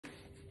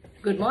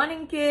Good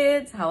morning,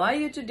 kids. How are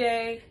you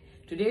today?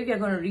 Today we are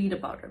going to read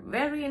about a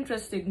very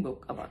interesting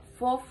book about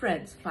 4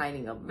 friends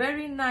finding a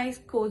very nice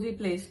cozy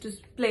place to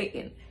play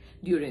in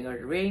during a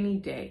rainy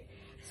day.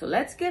 So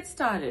let's get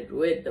started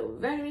with The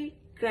Very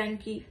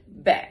Cranky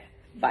Bear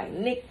by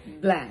Nick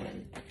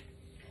Blannon.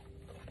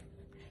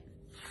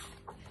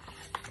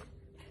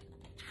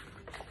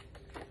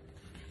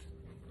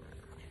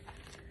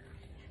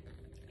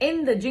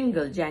 In the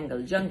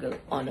jingle-jangle jungle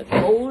on a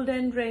cold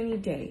and rainy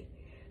day,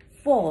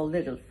 4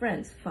 little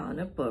friends found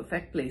a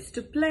perfect place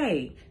to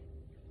play.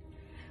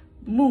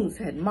 Moose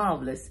had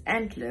marvelous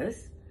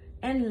antlers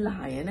and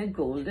Lion a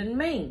golden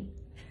mane.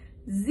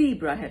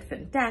 Zebra had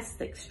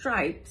fantastic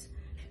stripes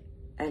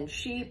and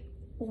Sheep,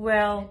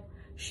 well,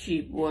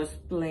 Sheep was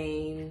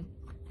plain.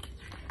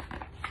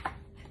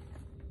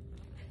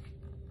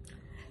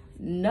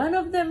 None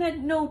of them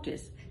had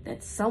noticed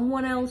that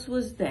someone else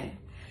was there.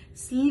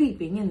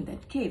 Sleeping in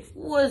that cave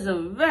was a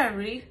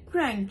very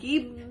cranky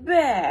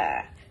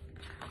bear.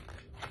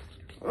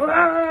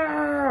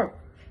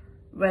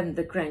 Went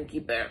the cranky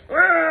bear.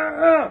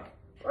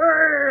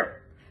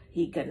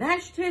 He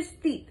gnashed his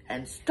teeth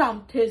and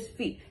stomped his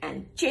feet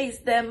and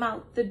chased them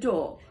out the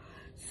door.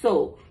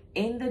 So,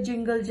 in the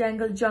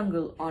jingle-jangle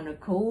jungle on a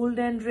cold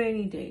and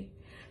rainy day,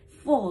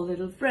 4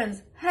 little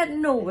friends had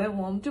nowhere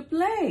warm to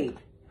play.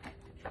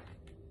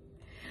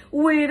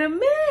 "Wait a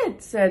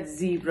minute," said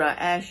Zebra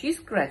as she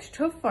scratched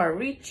her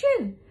furry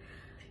chin.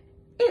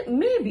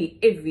 Maybe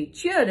if we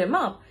cheered him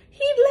up,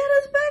 he'd let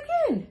us back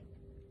in."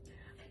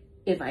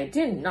 "If I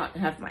did not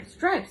have my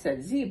stripes,"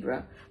 said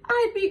Zebra,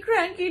 "I'd be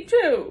cranky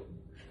too."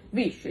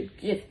 "We should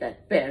give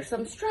that bear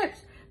some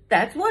stripes.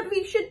 That's what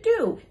we should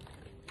do."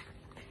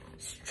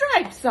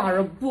 "Stripes are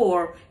a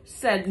bore,"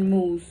 said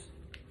Moose.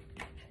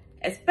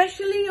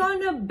 "Especially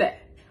on a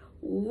bear.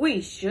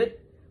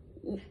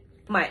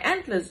 My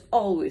antlers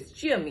always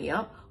cheer me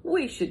up.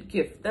 We should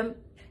give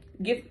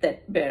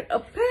that bear a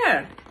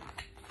pair."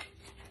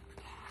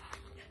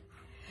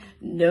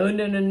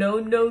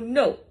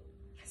 No,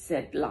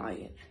 said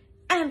Lion.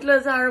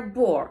 "Antlers are a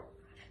bore.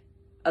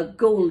 A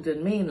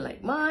golden mane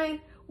like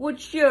mine would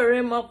cheer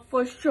him up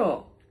for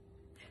sure."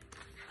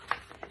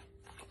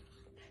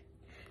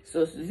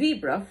 So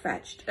Zebra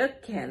fetched a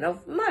can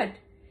of mud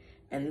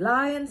and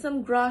Lion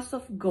some grass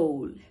of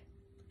gold.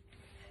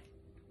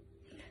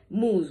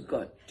 Moose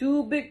got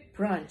 2 big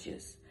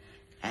branches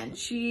and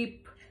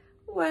Sheep,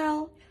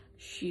 well,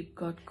 Sheep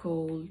got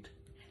cold.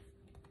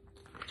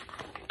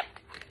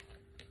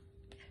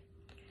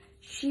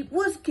 Sheep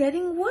was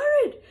getting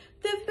worried.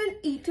 They've been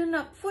eaten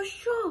up for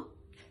sure.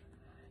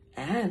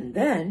 And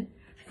then,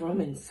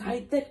 from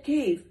inside that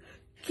cave,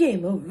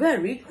 came a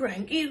very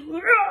cranky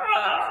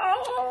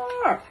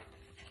roar.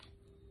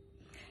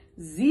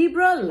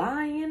 Zebra,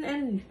 Lion,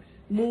 and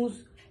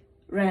Moose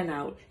ran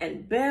out,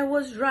 and Bear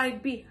was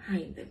right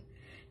behind them.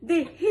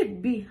 They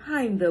hid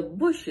behind the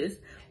bushes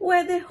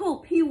where they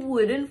hoped he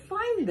wouldn't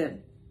find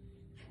them.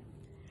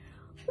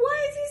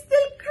 "Why is he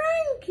still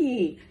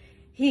cranky?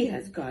 He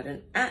has got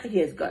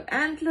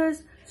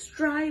antlers,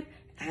 stripe,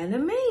 and a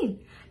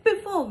mane.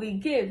 Before we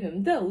gave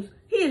him those,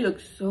 he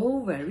looked so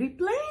very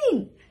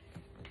plain."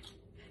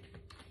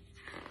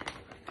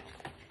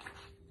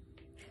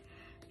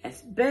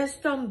 As Bear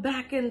stomped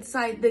back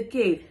inside the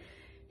cave,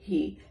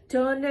 he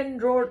turned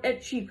and roared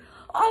at Sheep,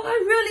 "All I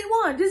really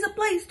want is a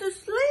place to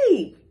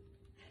sleep."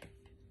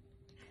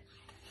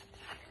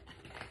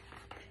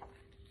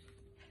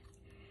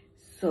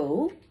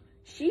 So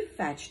she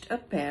fetched a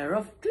pair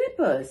of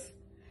clippers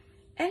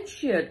and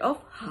sheared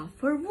off half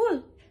her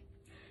wool.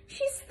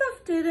 She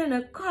stuffed it in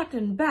a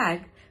cotton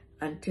bag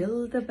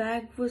until the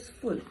bag was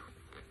full.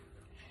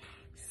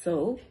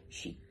 So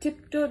she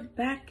tiptoed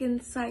back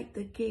inside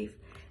the cave.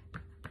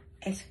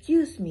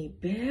 "Excuse me,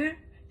 Bear,"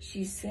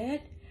 she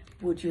said,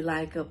 "would you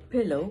like a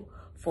pillow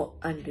for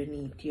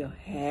underneath your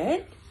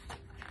head?"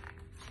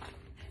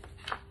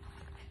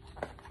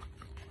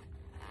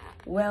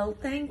 "Well,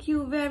 thank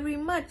you very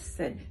much,"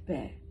 said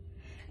Bear,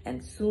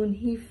 and soon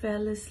he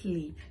fell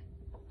asleep.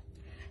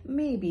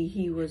 Maybe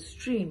he was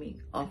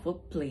dreaming of a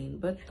plain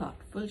but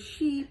thoughtful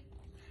sheep.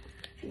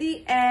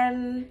 The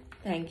end.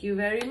 Thank you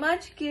very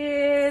much,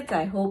 kids.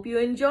 I hope you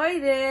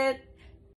enjoyed it.